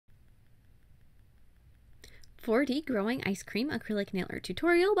4D Growing Ice Cream Acrylic Nail Art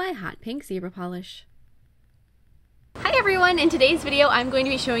Tutorial by Hotpinkzebrapolish. Hi everyone! In today's video I'm going to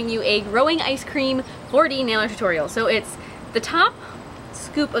be showing you a growing ice cream 4D nail art tutorial. So it's the top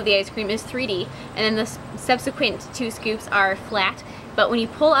scoop of the ice cream is 3D and then the subsequent 2 scoops are flat, but when you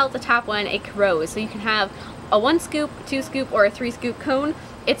pull out the top one it grows. So you can have a 1 scoop, 2 scoop, or a 3 scoop cone.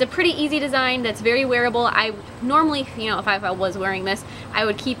 It's a pretty easy design that's very wearable. I normally, if I was wearing this, I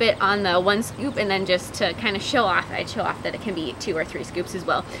would keep it on the 1 scoop and then just to kind of show off, I'd show off that it can be 2 or 3 scoops as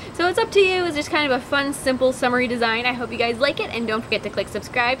well. So it's up to you. It's just kind of a fun, simple, summery design. I hope you guys like it, and don't forget to click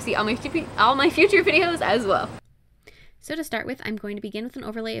subscribe, see all my future videos as well. So to start with, I'm going to begin with an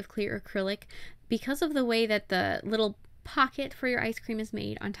overlay of clear acrylic. Because of the way that the little pocket for your ice cream is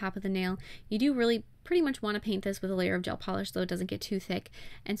made on top of the nail, you do really pretty much want to paint this with a layer of gel polish so it doesn't get too thick.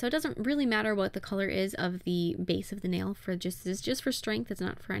 And so it doesn't really matter what the color is of the base of the nail. It's just for strength, it's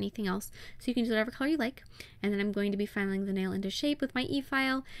not for anything else. So you can use whatever color you like. And then I'm going to be filing the nail into shape with my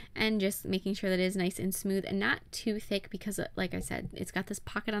e-file and just making sure that it is nice and smooth and not too thick, because like I said, it's got this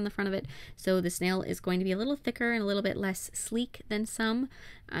pocket on the front of it, so this nail is going to be a little thicker and a little bit less sleek than some.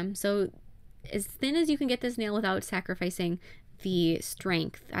 So as thin as you can get this nail without sacrificing the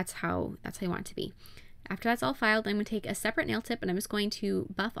strength, that's how you want it to be. After that's all filed, I'm going to take a separate nail tip and I'm just going to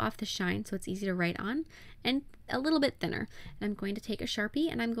buff off the shine so it's easy to write on and a little bit thinner. And I'm going to take a Sharpie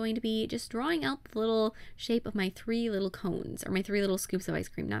and I'm going to be just drawing out the little shape of my 3 little cones, or my 3 little scoops of ice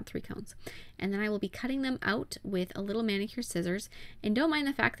cream, not 3 cones. And then I will be cutting them out with a little manicure scissors. And don't mind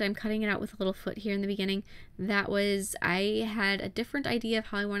the fact that I'm cutting it out with a little foot here in the beginning. I had a different idea of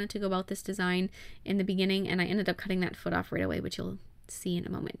how I wanted to go about this design in the beginning, and I ended up cutting that foot off right away, which you'll see in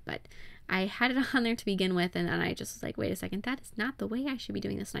a moment. But I had it on there to begin with, and then I just was like, wait a second, that is not the way I should be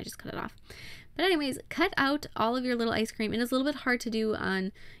doing this, and I just cut it off. But anyways, cut out all of your little ice cream. It is a little bit hard to do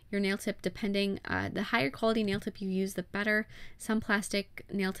on your nail tip depending. The higher quality nail tip you use, the better. Some plastic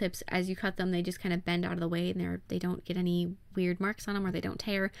nail tips, as you cut them, they just kind of bend out of the way and they don't get any weird marks on them, or they don't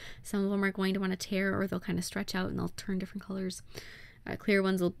tear. Some of them are going to want to tear, or they'll kind of stretch out and they'll turn different colors. Clear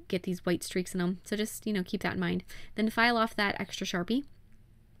ones will get these white streaks in them. So just, keep that in mind. Then file off that extra Sharpie.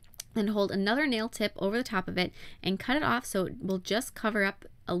 Then hold another nail tip over the top of it and cut it off so it will just cover up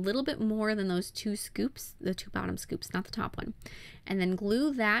a little bit more than those 2 scoops, the 2 bottom scoops, not the top one. And then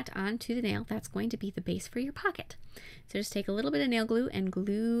glue that onto the nail. That's going to be the base for your pocket. So just take a little bit of nail glue and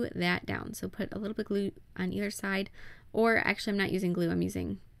glue that down. So put a little bit of glue on either side, or actually I'm not using glue, I'm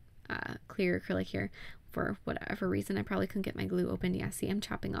using clear acrylic here. For whatever reason, I probably couldn't get my glue open. Yeah, see, I'm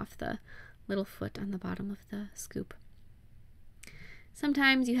chopping off the little foot on the bottom of the scoop.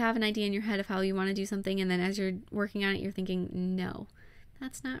 Sometimes you have an idea in your head of how you want to do something, and then as you're working on it, you're thinking, no,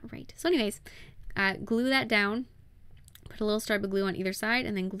 that's not right. So anyways, glue that down, put a little stripe of glue on either side,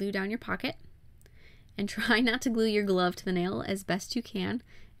 and then glue down your pocket. And try not to glue your glove to the nail as best you can.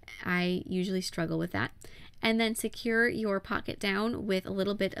 I usually struggle with that. And then secure your pocket down with a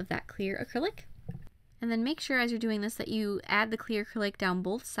little bit of that clear acrylic. And then make sure as you're doing this that you add the clear acrylic down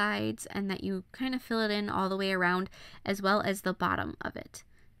both sides and that you kind of fill it in all the way around, as well as the bottom of it.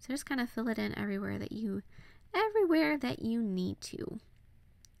 So just kind of fill it in everywhere that you need to.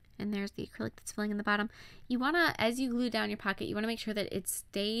 And there's the acrylic that's filling in the bottom. You want to, as you glue down your pocket, you want to make sure that it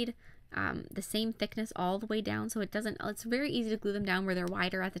stayed the same thickness all the way down, so it's very easy to glue them down where they're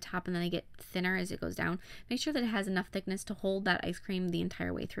wider at the top and then they get thinner as it goes down. Make sure that it has enough thickness to hold that ice cream the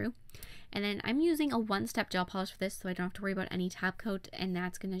entire way through. And then I'm using a 1-step gel polish for this, so I don't have to worry about any top coat, and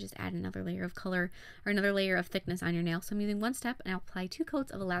that's going to just add another layer of color, or another layer of thickness on your nail. So I'm using 1 step, and I'll apply 2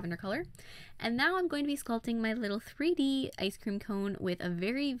 coats of a lavender color. And now I'm going to be sculpting my little 3D ice cream cone with a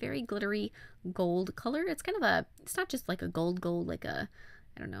very, very glittery gold color. It's kind of it's not just like a gold, like I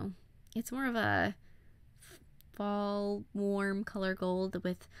don't know. It's more of a fall warm color gold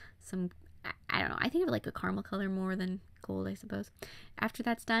with some, I don't know, I think of it like a caramel color more than gold, I suppose. After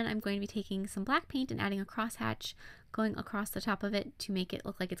that's done, I'm going to be taking some black paint and adding a crosshatch going across the top of it to make it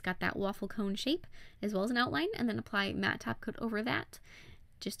look like it's got that waffle cone shape, as well as an outline, and then apply matte top coat over that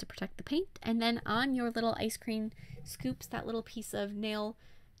just to protect the paint. And then on your little ice cream scoops, that little piece of nail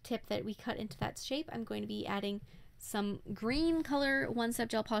tip that we cut into that shape, I'm going to be adding some green color 1-step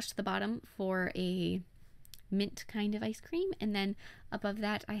gel polish to the bottom for a mint kind of ice cream, and then above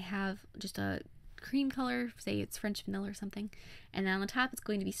that I have just a cream color, say it's French vanilla or something, and then on the top it's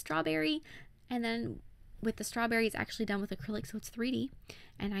going to be strawberry. And then with the strawberry, it's actually done with acrylic, so it's 3D,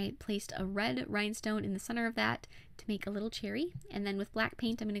 and I placed a red rhinestone in the center of that to make a little cherry. And then with black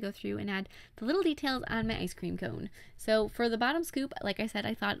paint, I'm going to go through and add the little details on my ice cream cone. So for the bottom scoop, like I said,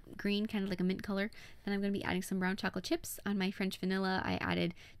 I thought green, kind of like a mint color. Then I'm going to be adding some brown chocolate chips. On my French vanilla, I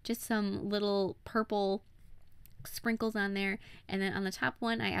added just some little purple sprinkles on there. And then on the top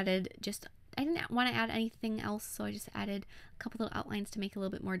one, I didn't want to add anything else, so I just added a couple little outlines to make it a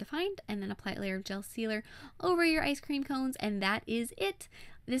little bit more defined, and then apply a layer of gel sealer over your ice cream cones, and that is it.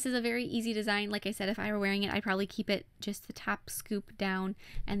 This is a very easy design. Like I said, if I were wearing it, I'd probably keep it just the top scoop down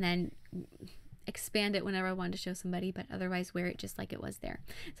and then expand it whenever I wanted to show somebody, but otherwise wear it just like it was there.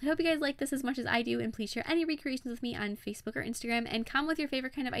 So I hope you guys like this as much as I do, and please share any recreations with me on Facebook or Instagram, and comment with your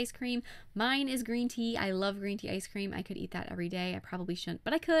favorite kind of ice cream. Mine is green tea. I love green tea ice cream. I could eat that every day. I probably shouldn't,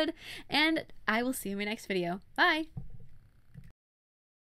 but I could. And I will see you in my next video. Bye!